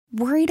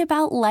Worried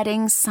about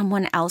letting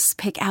someone else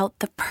pick out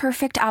the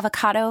perfect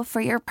avocado for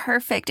your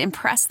perfect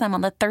impress them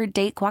on the third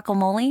date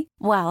guacamole?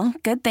 Well,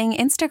 good thing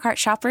Instacart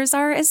shoppers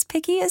are as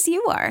picky as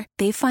you are.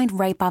 They find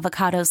ripe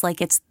avocados like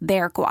it's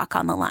their guac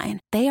on the line.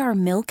 They are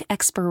milk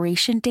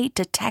expiration date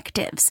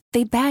detectives.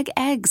 They bag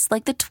eggs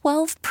like the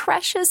 12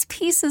 precious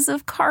pieces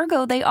of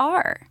cargo they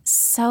are.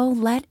 So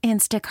let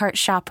Instacart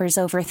shoppers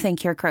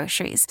overthink your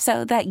groceries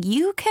so that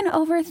you can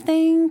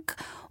overthink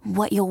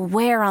what you'll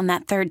wear on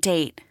that third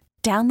date.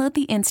 Download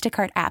the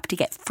Instacart app to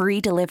get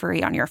free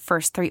delivery on your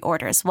first 3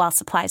 orders while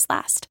supplies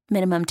last.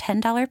 Minimum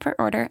 $10 per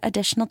order.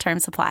 Additional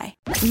terms apply.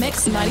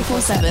 Mix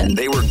 94.7.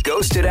 They were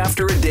ghosted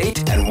after a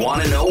date and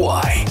want to know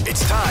why.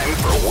 It's time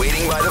for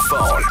Waiting by the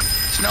Phone.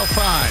 It's no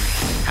fun.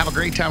 Have a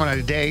great time on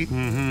a date.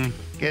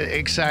 Get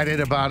excited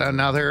about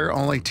another,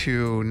 only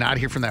to not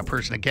hear from that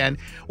person again.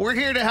 We're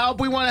here to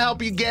help. We want to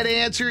help you get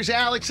answers.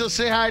 Alex, let's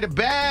say hi to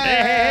Beth.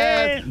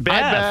 Hey, Beth.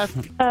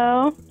 Hi, Beth.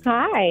 Oh,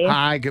 hi.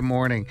 Hi, good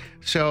morning.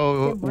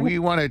 So we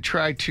want to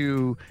try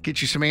to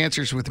get you some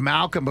answers with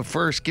Malcolm, but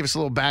first, give us a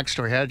little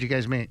backstory. How did you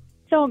guys meet?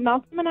 So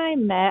Malcolm and I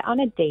met on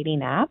a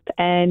dating app,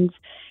 and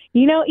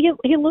you know,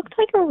 he looked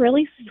like a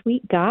really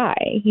sweet guy.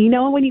 You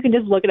know, when you can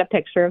just look at a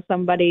picture of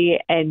somebody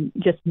and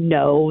just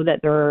know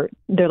that they're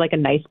like a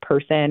nice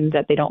person,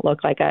 that they don't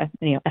look like a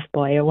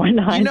F-boy or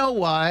whatnot. You know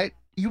what?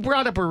 You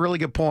brought up a really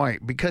good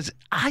point, because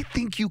I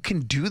think you can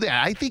do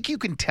that. I think you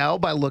can tell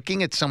by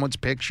looking at someone's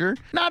picture.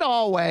 Not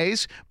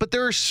always, but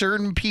there are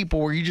certain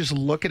people where you just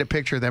look at a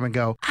picture of them and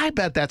go, I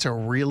bet that's a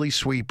really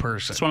sweet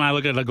person. That's when I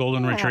look at a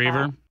golden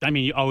retriever. I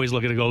mean, you always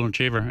look at a golden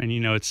retriever and you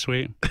know it's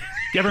sweet.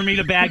 You ever meet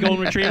a bad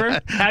golden retriever?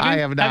 I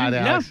have not.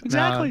 No,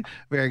 exactly. No,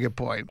 very good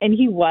point. And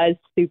he was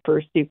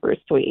super, super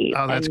sweet.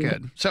 Oh, that's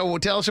good. So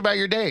tell us about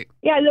your date.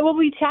 Yeah, well,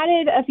 we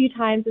chatted a few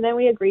times, and then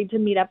we agreed to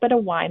meet up at a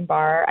wine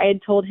bar. I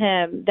had told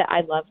him that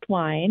I loved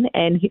wine,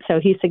 and so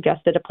he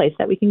suggested a place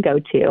that we can go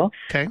to,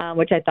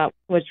 which I thought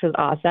was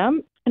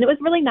awesome. And it was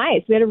really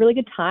nice. We had a really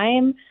good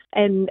time.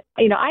 And,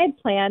 I had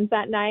plans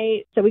that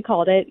night, so we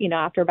called it,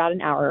 after about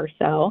an hour or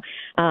so.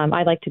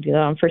 I like to do that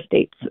on first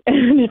dates,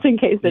 just in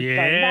case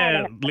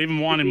it's leave them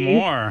wanting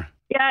more.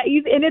 Yeah,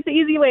 and it's an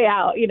easy way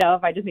out,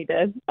 if I just need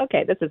to,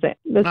 this is it.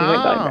 This isn't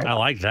going I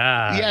like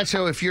that. Yeah,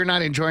 so if you're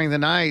not enjoying the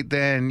night,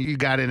 then you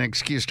got an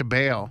excuse to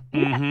bail.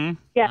 Mm-hmm.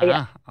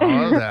 Yeah. I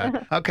love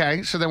that.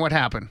 Okay, so then what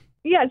happened?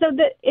 Yeah, so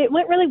it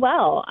went really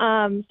well.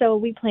 So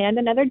we planned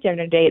another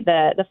dinner date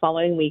the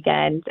following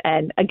weekend,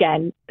 and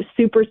again,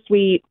 super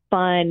sweet,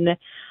 fun,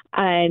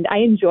 and I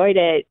enjoyed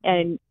it.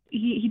 And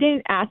he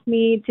didn't ask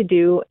me to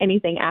do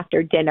anything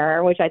after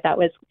dinner, which I thought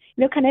was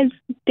kind of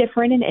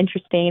different and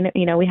interesting.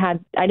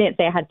 I didn't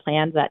say I had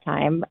plans that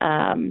time,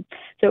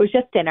 so it was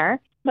just dinner.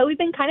 But we've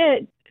been kind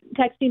of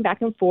texting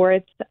back and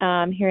forth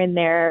here and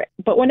there.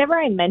 But whenever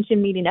I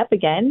mention meeting up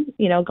again,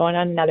 going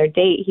on another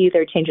date, he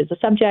either changes the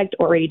subject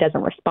or he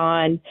doesn't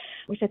respond,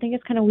 which I think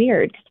is kind of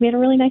weird because we had a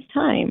really nice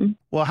time.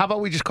 Well, how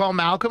about we just call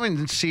Malcolm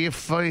and see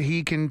if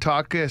he can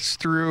talk us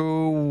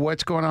through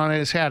what's going on in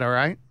his head, all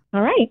right?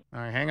 All right. All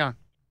right, hang on.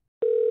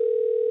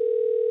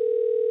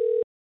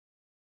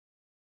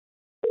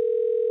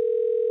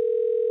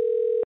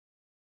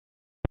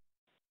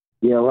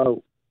 Yeah,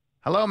 hello.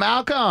 Hello,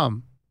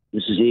 Malcolm.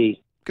 This is E.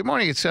 Good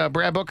morning. It's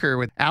Brad Booker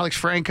with Alex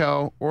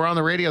Franco. We're on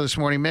the radio this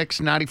morning, Mix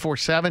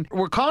 94.7.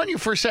 We're calling you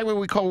for a segment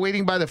we call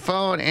Waiting by the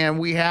Phone, and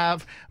we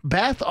have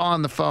Beth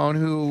on the phone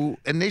who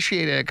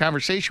initiated a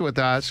conversation with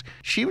us.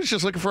 She was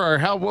just looking for our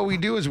help. What we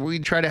do is we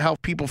try to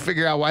help people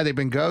figure out why they've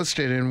been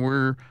ghosted, and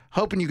we're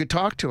hoping you could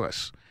talk to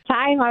us.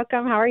 Hi,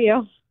 Malcolm. How are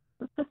you?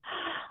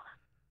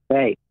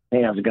 Hey,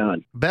 how's it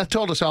going? Beth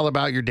told us all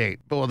about your date.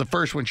 Well, the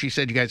first one, she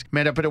said you guys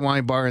met up at a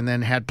wine bar and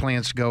then had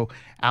plans to go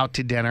out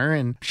to dinner,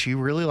 and she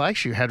really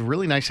likes you, had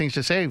really nice things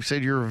to say.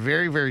 Said you're a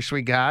very, very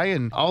sweet guy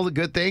and all the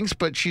good things,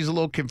 but she's a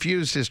little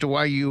confused as to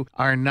why you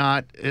are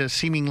not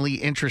seemingly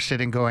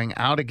interested in going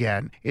out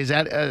again. Is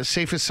that a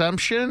safe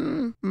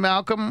assumption,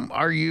 Malcolm?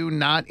 Are you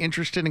not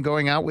interested in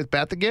going out with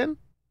Beth again?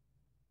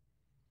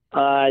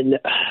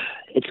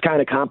 It's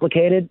kind of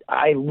complicated.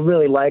 I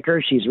really like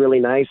her. She's really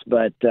nice,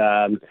 but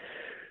I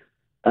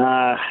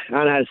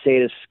don't know how to say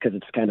this because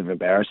it's kind of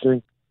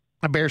embarrassing.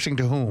 Embarrassing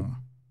to whom?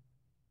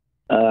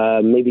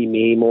 Maybe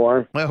me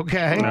more.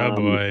 Okay. Oh,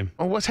 boy.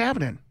 Well, what's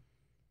happening?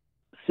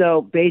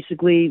 So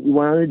basically, we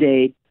went on a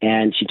date,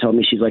 and she told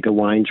me she's like a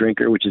wine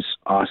drinker, which is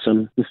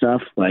awesome and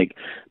stuff.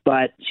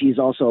 But she's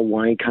also a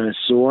wine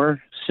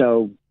connoisseur,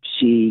 so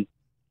she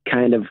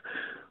kind of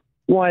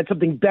wanted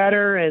something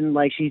better, and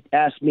she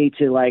asked me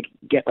to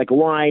get a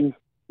wine.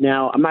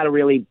 Now, I'm not a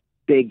really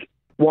big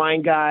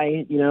wine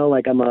guy,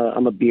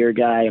 I'm a beer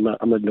guy.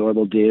 I'm a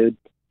normal dude.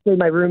 So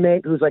my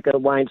roommate, who's a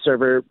wine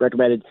server,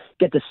 recommended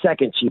get the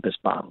second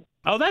cheapest bottle.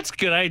 Oh, that's a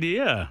good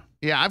idea.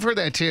 Yeah, I've heard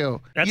that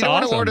too. That's you don't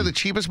want to awesome. order the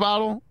cheapest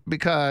bottle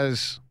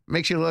because it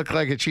makes you look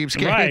like a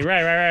cheapskate.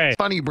 Right. It's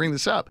funny you bring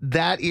this up.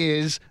 That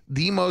is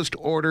the most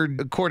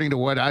ordered, according to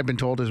what I've been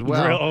told as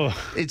well.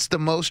 It's the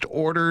most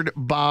ordered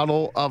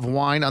bottle of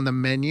wine on the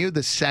menu,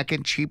 the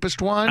second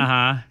cheapest one.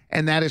 Uh-huh.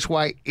 And that is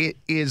why it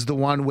is the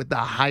one with the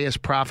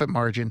highest profit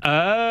margin.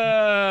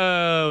 Oh.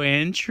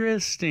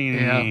 Interesting.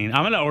 Yeah.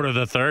 I'm going to order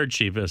the third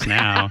cheapest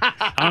now.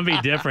 I'm going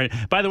to be different.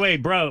 By the way,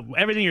 bro,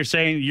 everything you're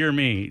saying, you're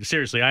me.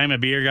 Seriously, I am a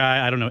beer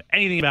guy. I don't know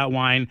anything about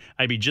wine.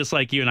 I'd be just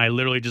like you, and I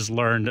literally just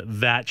learned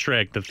that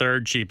trick, the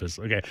third cheapest.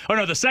 Okay. Oh,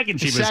 no, the second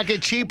cheapest. The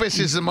second cheapest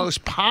is the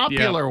most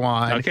popular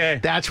one. Okay.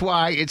 That's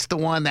why it's the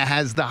one that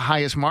has the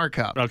highest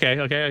markup.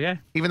 Okay.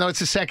 Even though it's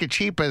the second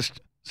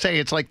cheapest, say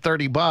it's like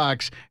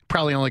 $30,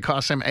 probably only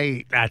costs them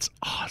 $8. That's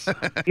awesome.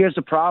 Here's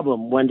the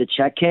problem. When the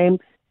check came,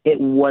 it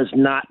was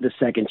not the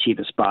second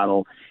cheapest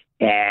bottle,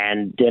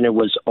 and then it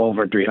was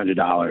over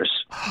 $300.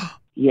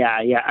 Yeah.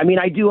 I mean,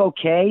 I do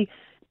okay,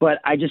 but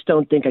I just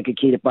don't think I could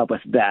keep up with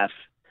Beth.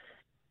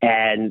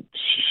 And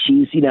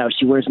she's,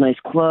 she wears nice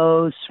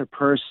clothes. Her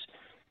purse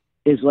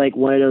is like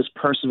one of those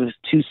purses with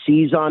 2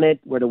 C's on it,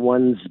 where the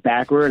one's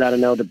backward. I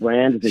don't know the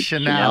brand. Is it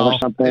Chanel or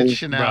something? It's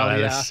Chanel, Bro, that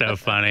yeah. is so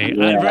funny.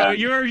 Yeah. Bro,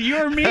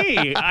 you're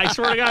me. I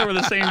swear to God, we're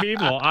the same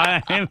people.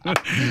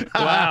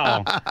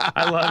 Wow.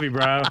 I love you,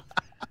 bro.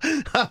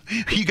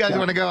 You guys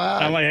want to go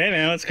out? I'm like, hey,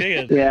 man, let's kick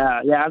it.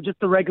 Yeah. I'm just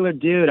a regular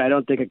dude. I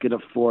don't think I could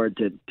afford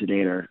to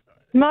date her.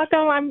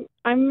 Malcolm,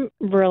 I'm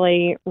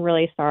really,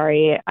 really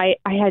sorry. I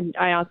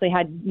honestly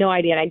had no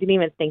idea, and I didn't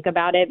even think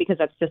about it because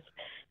that's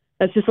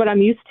just what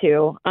I'm used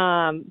to.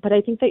 But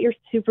I think that you're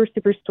super,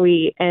 super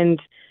sweet. And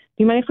do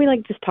you mind if we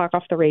just talk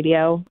off the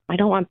radio? I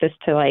don't want this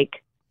to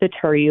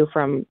deter you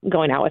from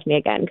going out with me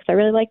again because I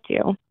really liked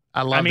you.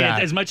 I love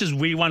that. As much as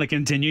we want to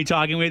continue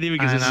talking with you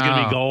because this is going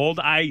to be gold,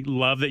 I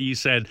love that you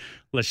said,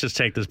 let's just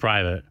take this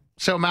private.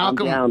 So,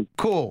 Malcolm,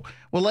 cool.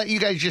 We'll let you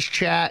guys just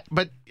chat,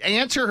 but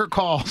answer her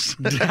calls.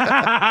 She's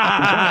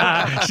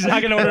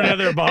not going to order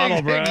another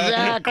bottle, bro.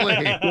 Exactly.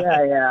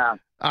 Yeah.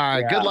 All right.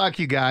 Yeah. Good luck,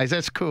 you guys.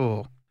 That's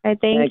cool.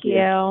 Thank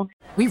you.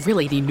 We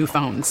really need new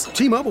phones.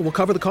 T-Mobile will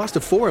cover the cost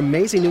of 4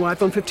 amazing new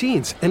iPhone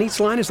 15s, and each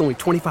line is only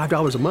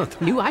 $25 a month.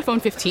 New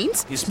iPhone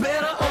 15s? It's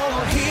better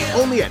over here.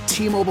 Only at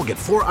T-Mobile, get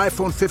 4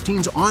 iPhone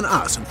 15s on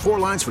us and 4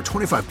 lines for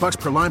 $25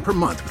 per line per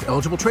month with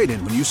eligible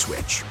trade-in when you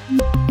switch.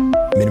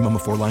 Minimum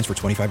of 4 lines for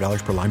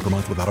 $25 per line per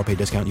month with autopay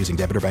discount using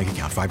debit or bank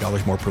account.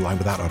 $5 more per line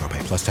without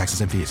autopay, plus taxes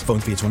and fees. Phone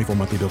fee at 24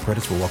 monthly bill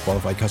credits for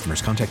well-qualified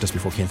customers. Contact us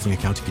before canceling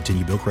account to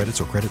continue bill credits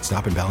or credit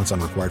stop and balance on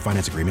required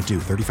finance agreement due.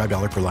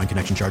 $35 per line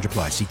connection charge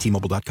applies. See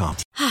T-Mobile.com.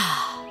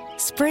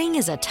 Spring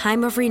is a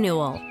time of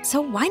renewal, so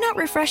why not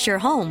refresh your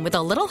home with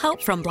a little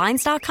help from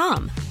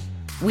Blinds.com?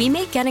 We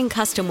make getting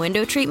custom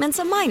window treatments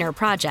a minor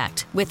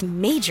project with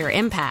major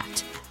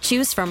impact.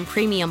 Choose from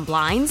premium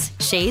blinds,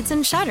 shades,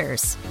 and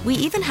shutters. We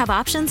even have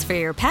options for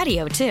your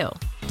patio, too.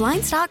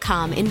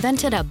 Blinds.com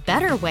invented a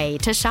better way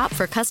to shop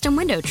for custom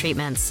window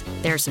treatments.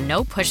 There's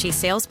no pushy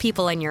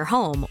salespeople in your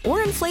home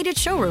or inflated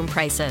showroom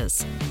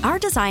prices. Our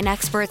design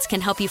experts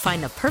can help you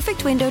find the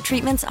perfect window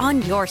treatments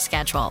on your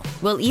schedule.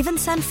 We'll even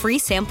send free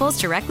samples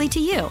directly to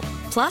you.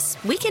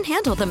 Plus, we can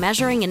handle the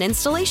measuring and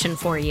installation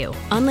for you.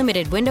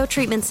 Unlimited window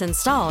treatments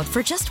installed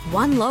for just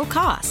one low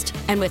cost.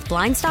 And with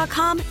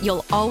Blinds.com,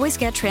 you'll always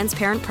get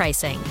transparent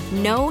pricing.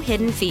 No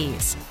hidden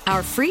fees.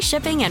 Our free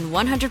shipping and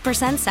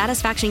 100%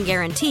 satisfaction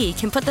guarantee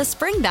can put the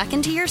spring back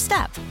into your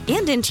step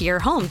and into your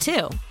home,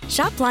 too.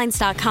 Shop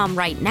Blinds.com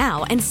right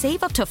now and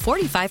save up to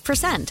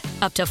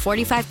 45%. Up to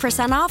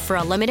 45% off for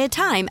a limited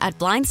time at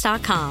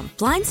Blinds.com.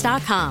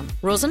 Blinds.com.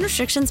 Rules and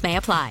restrictions may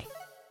apply.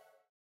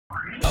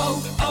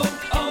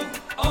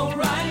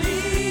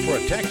 O'Reilly.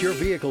 Protect your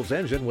vehicle's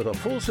engine with a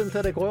full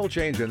synthetic oil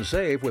change and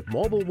save with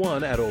Mobil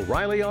 1 at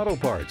O'Reilly Auto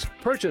Parts.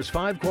 Purchase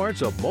 5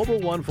 quarts of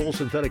Mobil 1 full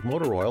synthetic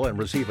motor oil and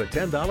receive a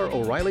 $10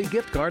 O'Reilly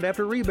gift card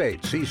after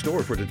rebate. See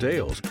store for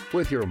details.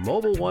 With your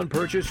Mobil 1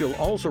 purchase, you'll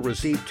also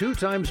receive 2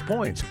 times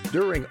points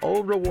during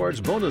O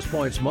Rewards Bonus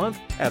Points Month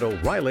at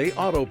O'Reilly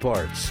Auto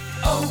Parts.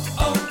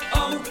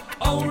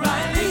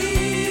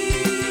 O'Reilly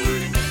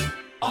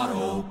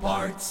Auto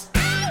Parts.